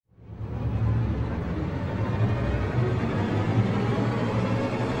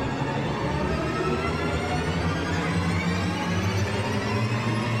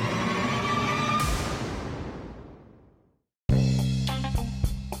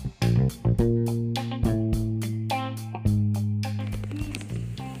Hi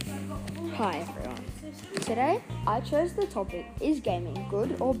everyone. Today I chose the topic, is gaming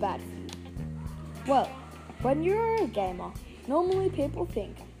good or bad for you? Well, when you're a gamer, normally people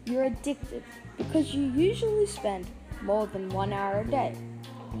think you're addicted because you usually spend more than 1 hour a day,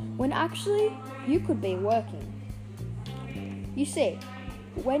 when actually you could be working. You see,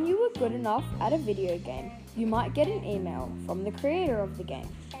 when you were good enough at a video game, you might get an email from the creator of the game.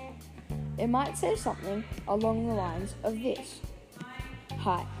 It might say something along the lines of this: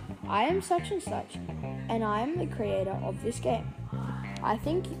 "Hi, I am such and such, and I am the creator of this game. I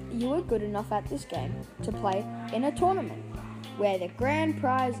think you are good enough at this game to play in a tournament where the grand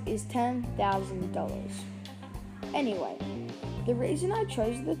prize is $10,000. Anyway, the reason I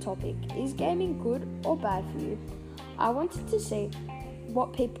chose the topic, is gaming good or bad for you, I wanted to see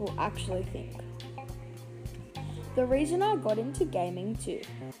what people actually think. The reason I got into gaming too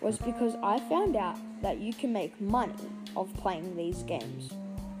was because I found out that you can make money of playing these games.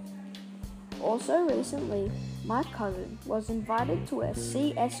 Also recently, my cousin was invited to a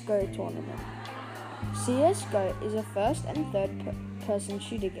CSGO tournament. CSGO is a first and third person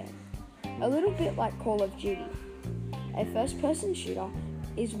shooter game, a little bit like Call of Duty. A first person shooter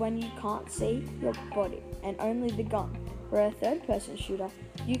is when you can't see your body and only the gun, where a third person shooter,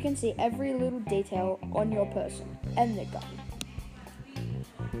 you can see every little detail on your person and the gun.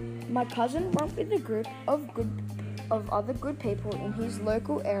 My cousin went with a group of other good people in his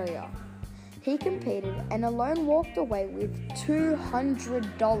local area. He competed and alone walked away with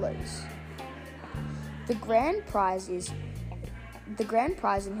 $200. The grand prize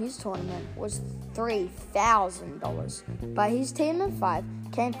in his tournament was $3,000, but his team of 5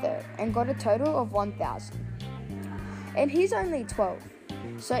 came third and got a total of $1,000. And he's only 12,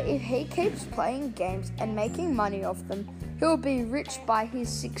 so if he keeps playing games and making money off them, he'll be rich by his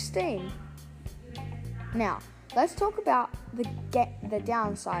 16. Now, let's talk about the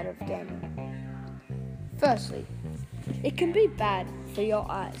downside of gaming. Firstly, it can be bad for your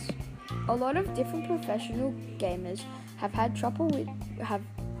eyes. A lot of different professional gamers have had trouble with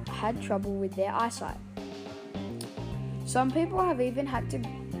their eyesight. Some people have even had to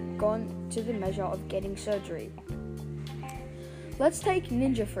go to the measure of getting surgery. Let's take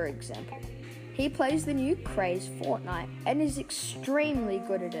Ninja for example. He plays the new craze Fortnite and is extremely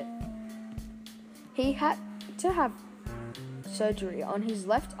good at it. He had to have surgery on his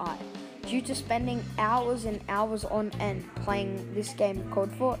left eye due to spending hours and hours on end playing this game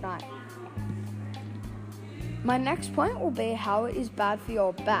called Fortnite. My next point will be how it is bad for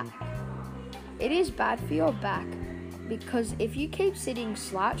your back. It is bad for your back because if you keep sitting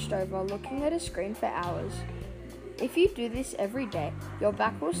slouched over looking at a screen for hours, if you do this every day, your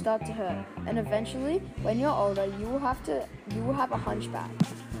back will start to hurt, and eventually, when you're older, you will have a hunchback.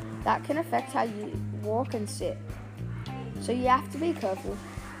 That can affect how you walk and sit. So you have to be careful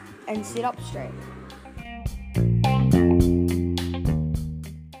and sit up straight.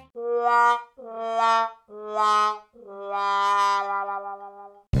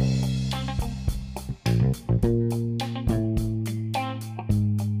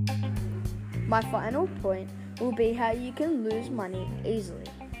 My final point will be how you can lose money easily.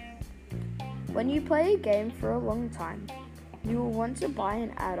 When you play a game for a long time, you will want to buy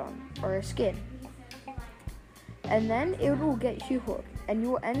an add-on or a skin, and then it will get you hooked and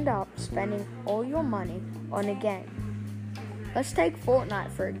you will end up spending all your money on a game. Let's take Fortnite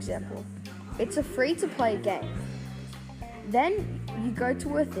for example. It's a free-to-play game. Then you go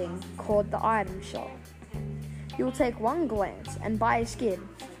to a thing called the item shop. You'll take one glance and buy a skin,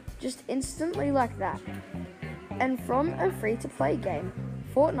 just instantly like that. And from a free-to-play game,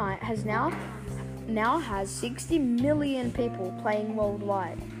 Fortnite has now has 60 million people playing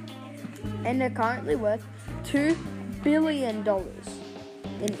worldwide, and they're currently worth $2 billion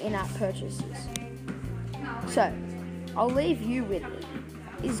in in-app purchases. So, I'll leave you with it.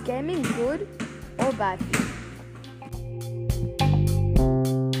 Is gaming good or bad for you?